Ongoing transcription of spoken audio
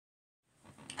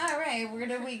Okay, where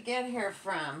did we get here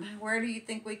from? Where do you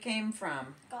think we came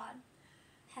from? God.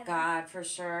 Heaven. God, for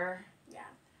sure. Yeah.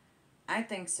 I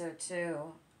think so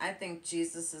too. I think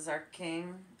Jesus is our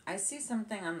king. I see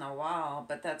something on the wall,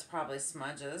 but that's probably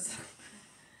smudges.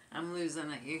 I'm losing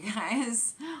it, you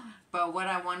guys. But what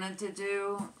I wanted to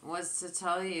do was to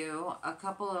tell you a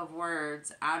couple of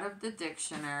words out of the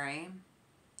dictionary.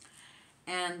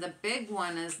 And the big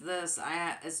one is this.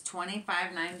 Is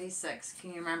 2596. Can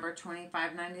you remember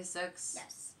 2596?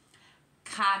 Yes.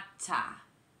 Kata.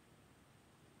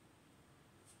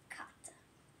 Kata.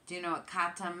 Do you know what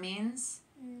kata means?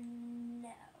 No.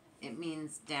 It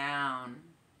means down.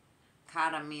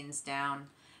 Kata means down.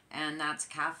 And that's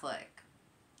Catholic.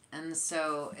 And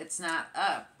so it's not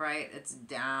up, right? It's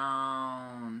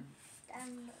down.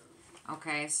 Down.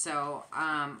 Okay, so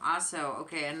also,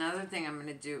 okay, another thing I'm going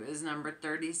to do is number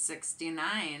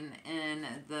 3069 in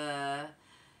the,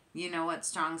 you know what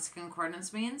Strong's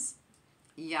Concordance means?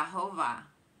 Yehovah,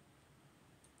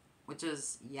 which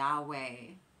is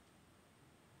Yahweh.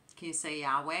 Can you say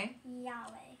Yahweh?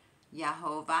 Yahweh.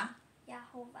 Yehovah.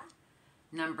 Yehovah.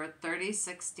 Number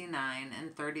 3069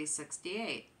 and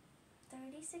 3068.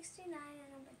 3069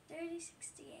 and number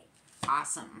 3068.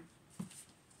 Awesome.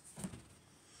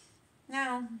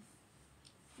 Now,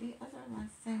 the other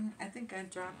last thing, I think I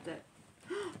dropped it.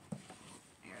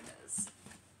 Here it is.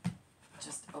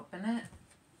 Just open it,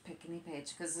 pick any page,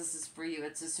 because this is for you.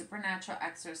 It's a supernatural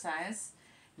exercise.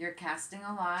 You're casting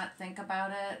a lot. Think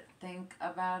about it,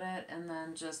 and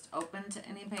then just open to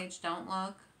any page. Don't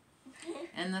look.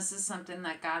 And this is something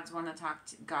that God's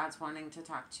wanting to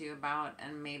talk to you about,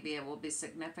 and maybe it will be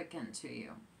significant to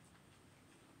you.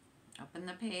 Open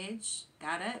the page.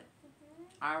 Got it?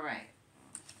 All right.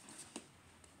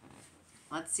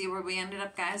 Let's see where we ended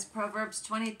up, guys. Proverbs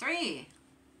 23.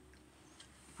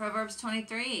 Proverbs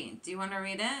 23. Do you want to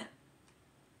read it?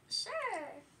 Sure.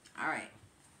 All right.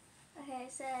 Okay,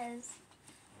 it says,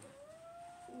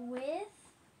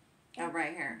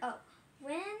 Right here. Oh,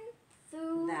 when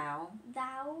thou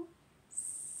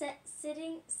sittest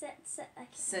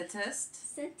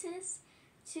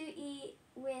to eat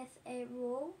with a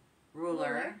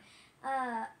ruler.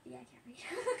 Yeah, I can't read.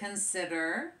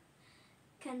 Consider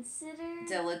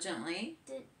diligently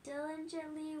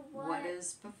what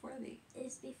is before thee.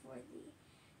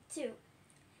 2.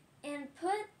 And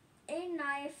put a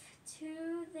knife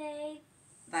to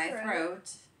thy throat.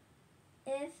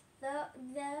 If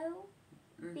thou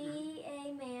be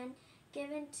a man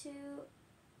given to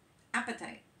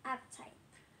appetite.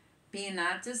 Be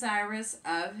not desirous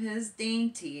of his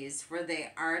dainties, for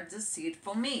they are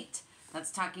deceitful meat.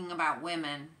 That's talking about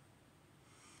women.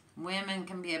 Women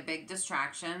can be a big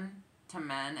distraction to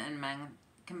men, and men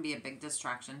can be a big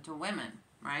distraction to women,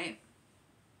 right?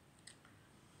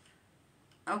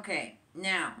 Okay,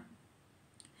 now,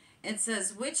 it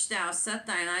says, which thou set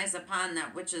thine eyes upon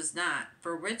that which is not,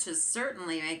 for riches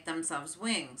certainly make themselves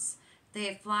wings.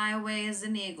 They fly away as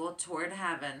an eagle toward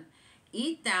heaven.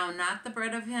 Eat thou not the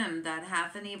bread of him that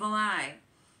hath an evil eye,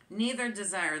 neither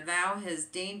desire thou his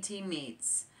dainty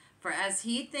meats. For as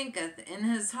he thinketh in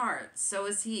his heart, so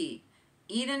is he.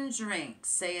 Eat and drink,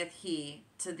 saith he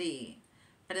to thee,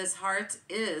 but his heart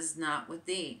is not with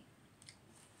thee.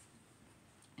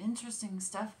 Interesting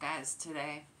stuff, guys,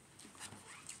 today.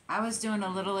 I was doing a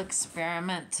little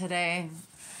experiment today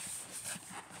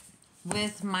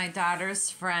with my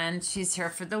daughter's friend. She's here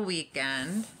for the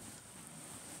weekend.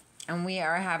 And we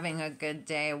are having a good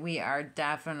day. We are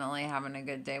definitely having a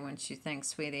good day, wouldn't you think,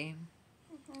 sweetie?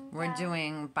 We're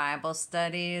doing Bible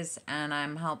studies, and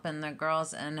I'm helping the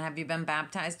girls. And have you been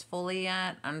baptized fully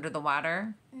yet under the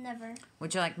water? Never.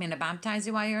 Would you like me to baptize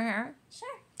you while you're here?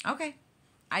 Sure. Okay.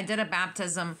 I did a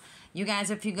baptism. You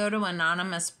guys, if you go to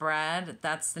Anonymous Bread,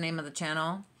 that's the name of the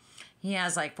channel. He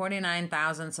has like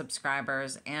 49,000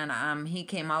 subscribers, and he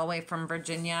came all the way from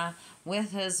Virginia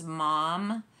with his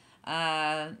mom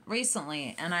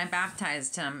recently, and I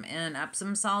baptized him in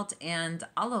Epsom salt and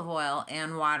olive oil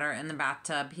and water in the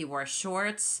bathtub. He wore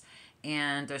shorts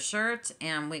and a shirt,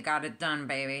 and we got it done,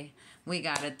 baby. We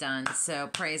got it done. So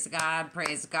praise God,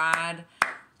 praise God.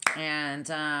 And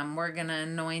we're gonna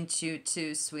anoint you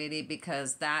too, sweetie,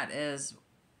 because that is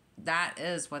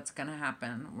what's gonna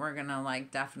happen. We're gonna like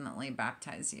definitely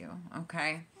baptize you.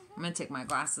 Okay, I'm gonna take my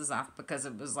glasses off because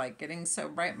it was like getting so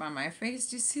bright by my face.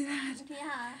 Do you see that?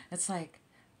 Yeah. It's like,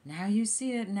 now you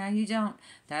see it, now you don't.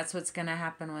 That's what's gonna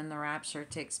happen when the rapture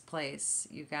takes place,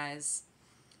 you guys.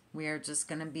 We are just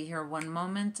gonna be here one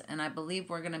moment, and I believe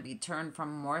we're gonna be turned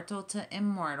from mortal to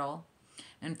immortal.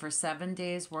 And for 7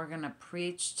 days, we're going to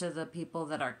preach to the people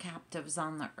that are captives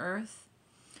on the earth.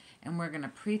 and we're going to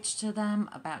preach to them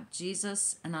about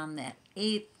Jesus. And on that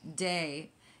 8th day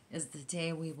is the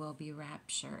day we will be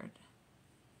raptured.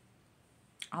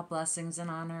 All blessings and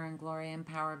honor and glory and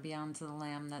power be unto the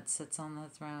Lamb that sits on the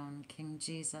throne, King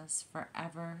Jesus,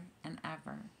 forever and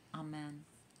ever. Amen.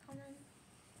 Amen.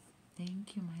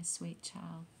 Thank you, my sweet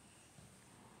child.